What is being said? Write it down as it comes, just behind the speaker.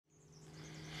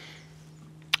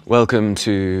Welcome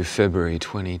to February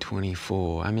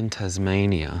 2024. I'm in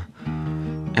Tasmania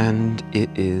and it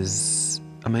is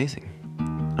amazing.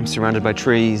 I'm surrounded by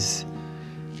trees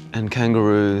and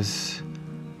kangaroos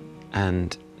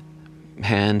and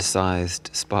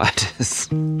hand-sized spiders.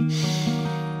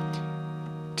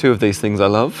 Two of these things I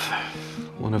love.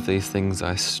 One of these things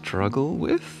I struggle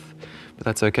with, but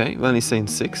that's okay. I've only seen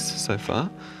 6 so far.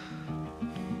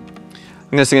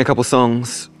 I'm going to sing a couple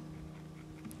songs.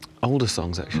 Older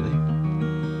songs, actually.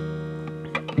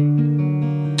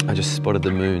 I just spotted the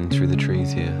moon through the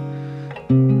trees here.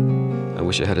 I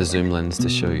wish I had a zoom lens to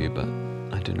show you, but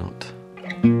I do not.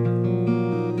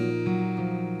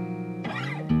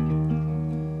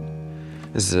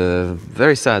 This is a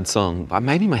very sad song,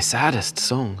 maybe my saddest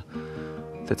song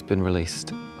that's been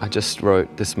released. I just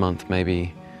wrote this month,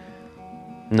 maybe...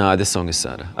 No, this song is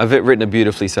sadder. I've written a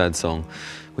beautifully sad song,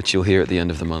 which you'll hear at the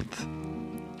end of the month.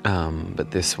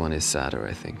 But this one is sadder,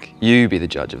 I think. You be the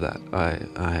judge of that.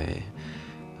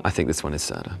 I think this one is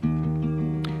sadder.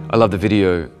 I love the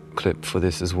video clip for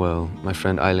this as well. My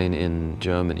friend Eileen in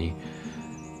Germany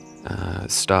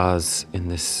stars in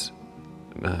this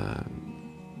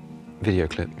video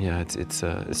clip. Yeah, it's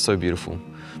so beautiful,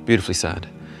 beautifully sad,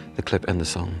 the clip and the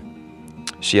song.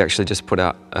 She actually just put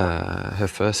out her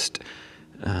first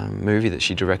movie that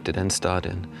she directed and starred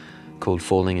in, called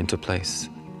Falling Into Place.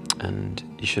 And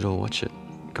you should all watch it.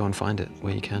 Go and find it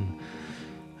where you can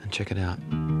and check it out.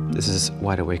 This is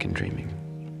Wide Awake and Dreaming.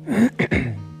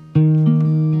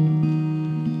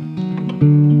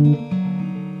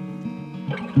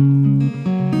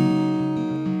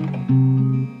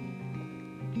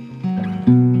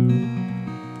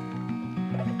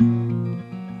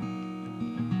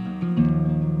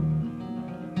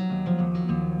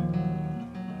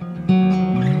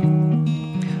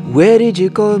 Where did you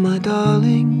go, my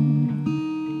darling?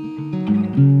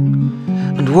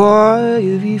 And why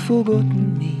have you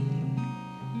forgotten me?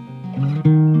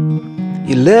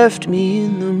 You left me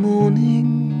in the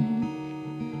morning,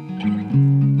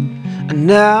 and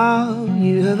now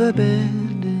you have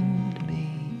abandoned me.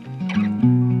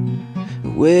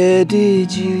 Where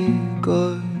did you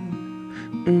go?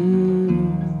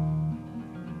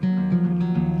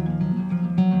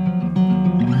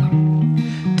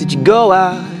 Did you go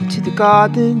out to the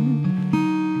garden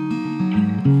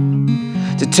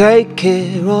to take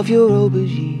care of your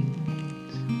aubergines?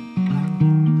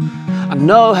 I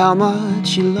know how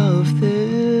much you love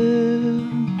them.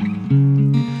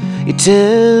 You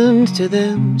tend to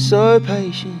them so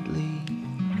patiently.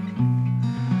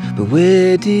 But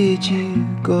where did you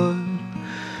go?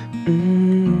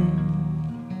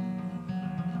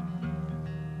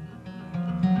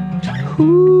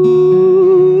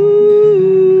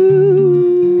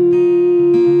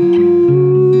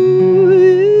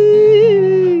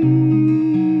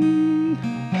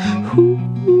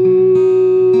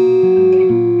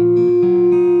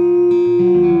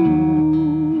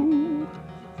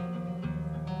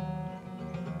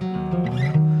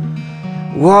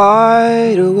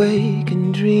 Wide awake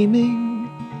and dreaming,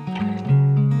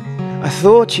 I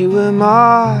thought you were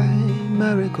my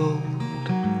marigold.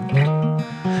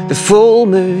 The full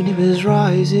moon, it was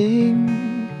rising,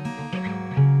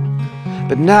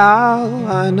 but now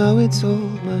I know it's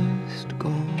almost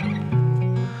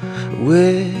gone.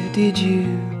 Where did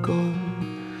you go?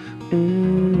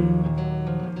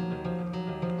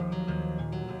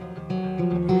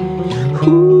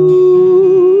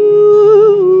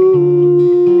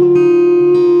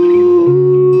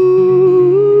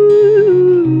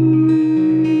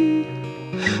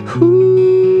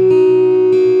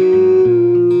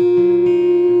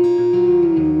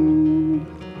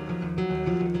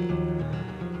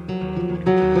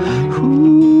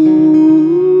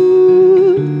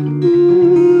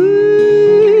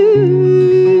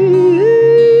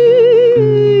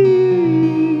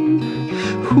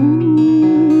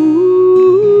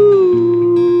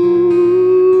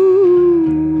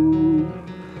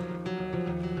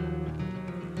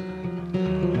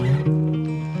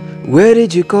 Where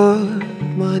did you go,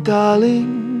 my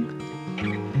darling?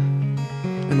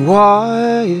 And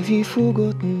why have you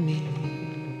forgotten me?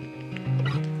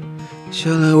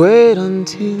 Shall I wait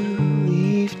until the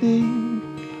evening?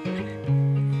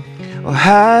 Or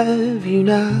have you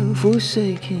now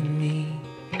forsaken me?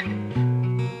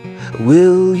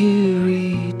 Will you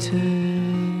return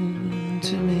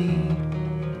to me?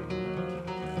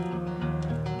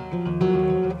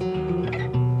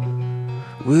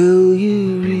 Will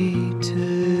you return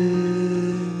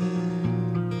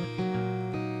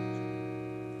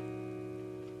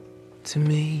to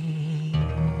me?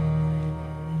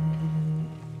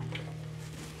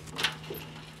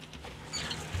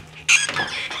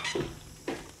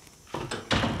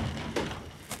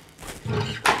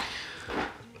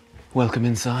 Welcome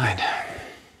inside.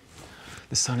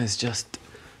 The sun is just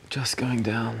going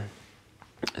down.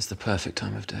 It's the perfect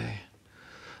time of day.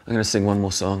 I'm going to sing one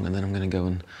more song and then I'm going to go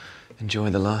and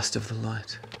enjoy the last of the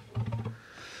light.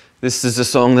 This is a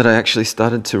song that I actually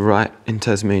started to write in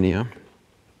Tasmania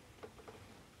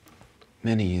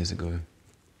many years ago.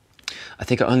 I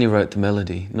think I only wrote the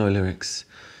melody, no lyrics.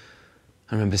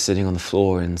 I remember sitting on the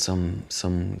floor in some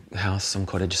house, some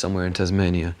cottage somewhere in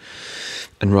Tasmania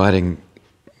and writing,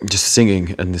 just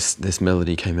singing, and this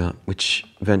melody came out, which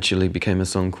eventually became a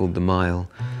song called The Mile,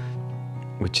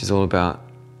 which is all about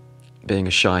being a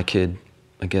shy kid,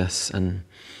 I guess, and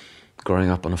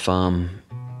growing up on a farm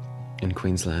in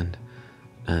Queensland,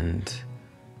 and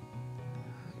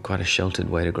quite a sheltered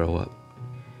way to grow up,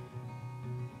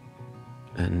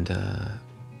 and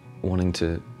wanting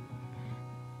to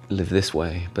live this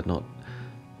way, but not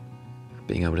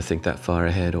being able to think that far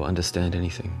ahead or understand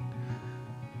anything.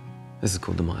 This is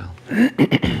called The Mile.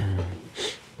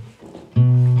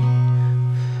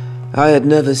 I had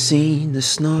never seen the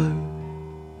snow,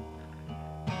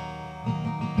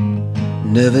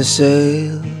 never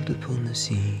sailed upon the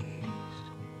seas.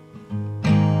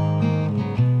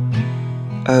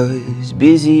 I was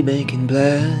busy making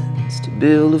plans to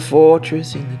build a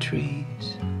fortress in the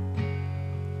trees.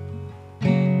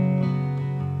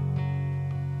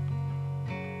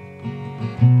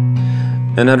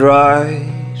 And I'd ride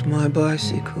my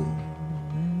bicycle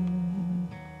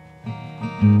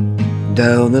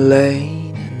down the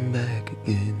lane and back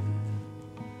again,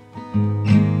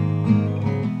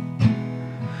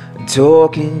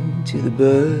 talking to the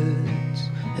birds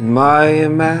and my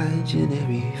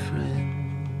imaginary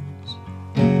friends.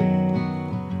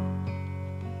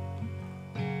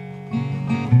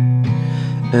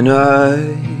 And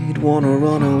I'd wanna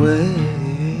run away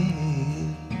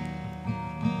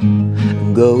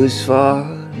and go as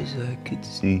far as I could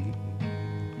see,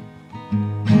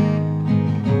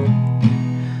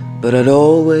 but I'd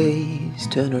always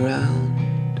turn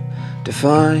around to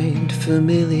find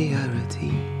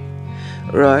familiarity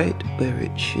right where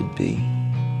it should be.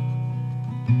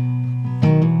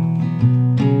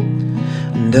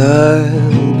 And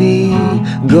I'll be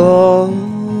gone,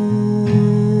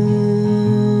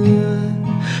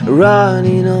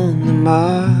 running on the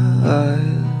mile.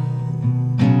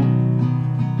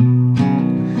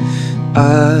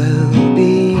 I'll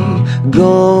be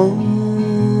gone,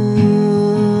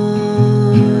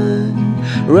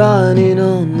 running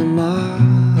on the mile.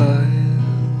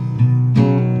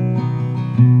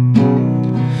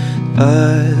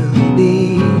 I'll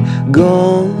be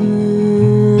gone,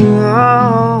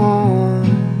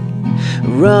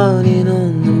 running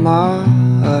on the mile.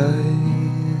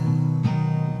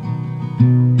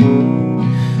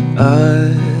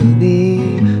 I'll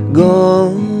be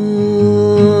gone,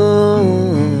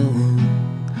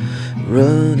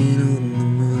 running on the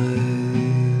mile.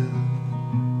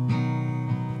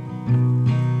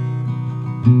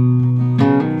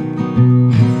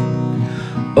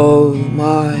 Oh,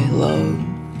 my love,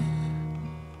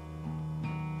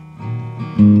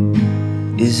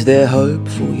 is there hope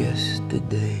for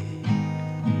yesterday?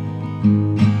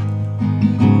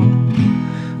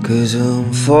 'Cause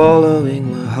I'm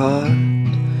following my heart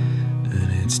and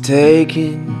it's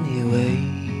taking me away.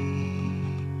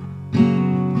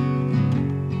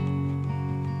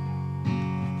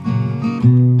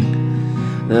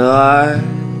 Now I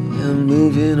am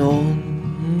moving on.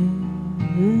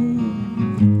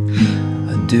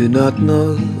 I do not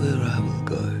know where I will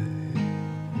go,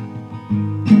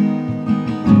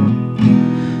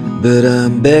 but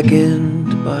I'm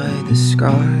beckoned by the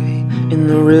sky in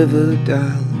the river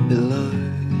down below.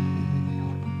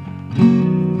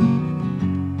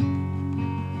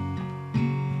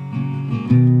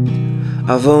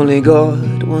 I've only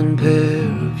got one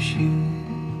pair of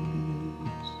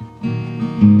shoes,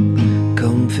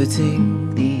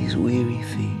 comforting these weary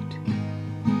feet.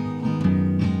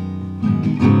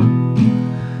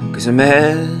 'Cause a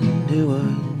man who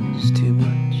owns too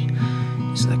much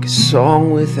is like a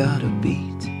song without a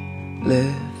beat,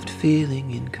 left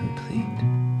feeling incomplete.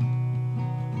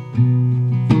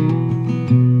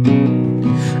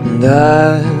 And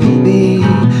I'll be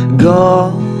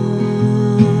gone,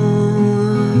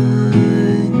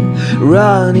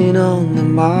 running on the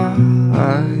mile.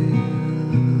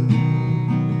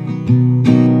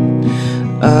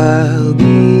 I'll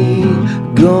be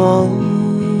gone,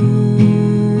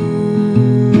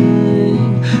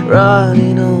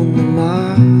 running on the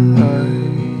mile.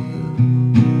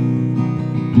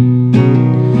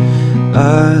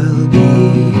 I'll be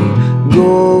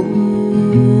gone,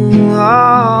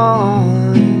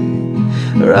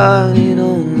 running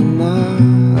on the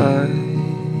mile.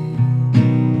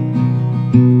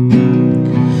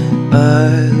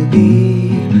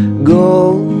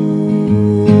 go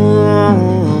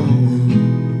on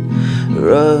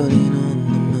running on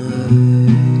the mile.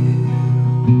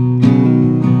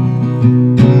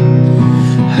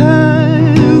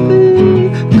 Have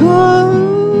been gone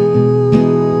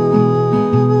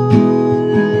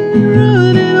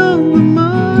running on the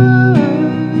mile.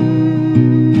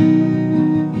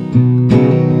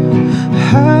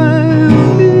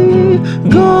 Have been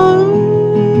gone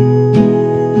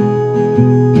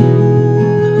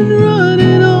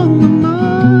running on the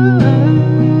mile.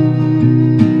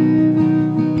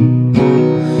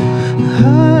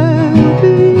 Have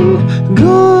been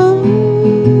gone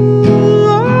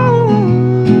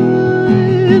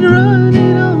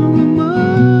running on the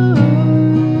mile.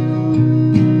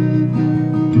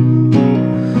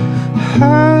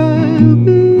 Have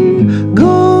been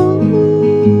gone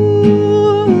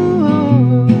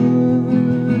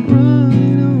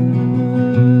running on the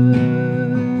mile.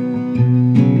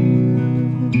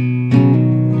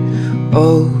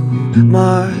 Oh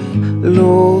my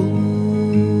Lord,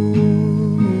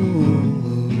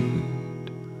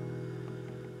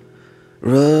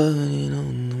 running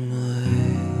on the mile.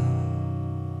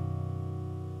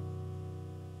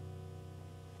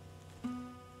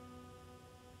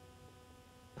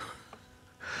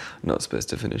 Not supposed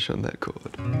to finish on that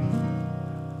chord.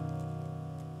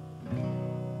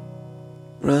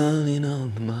 Running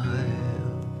on the mile.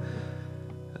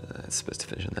 It's supposed to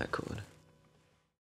finish on that chord.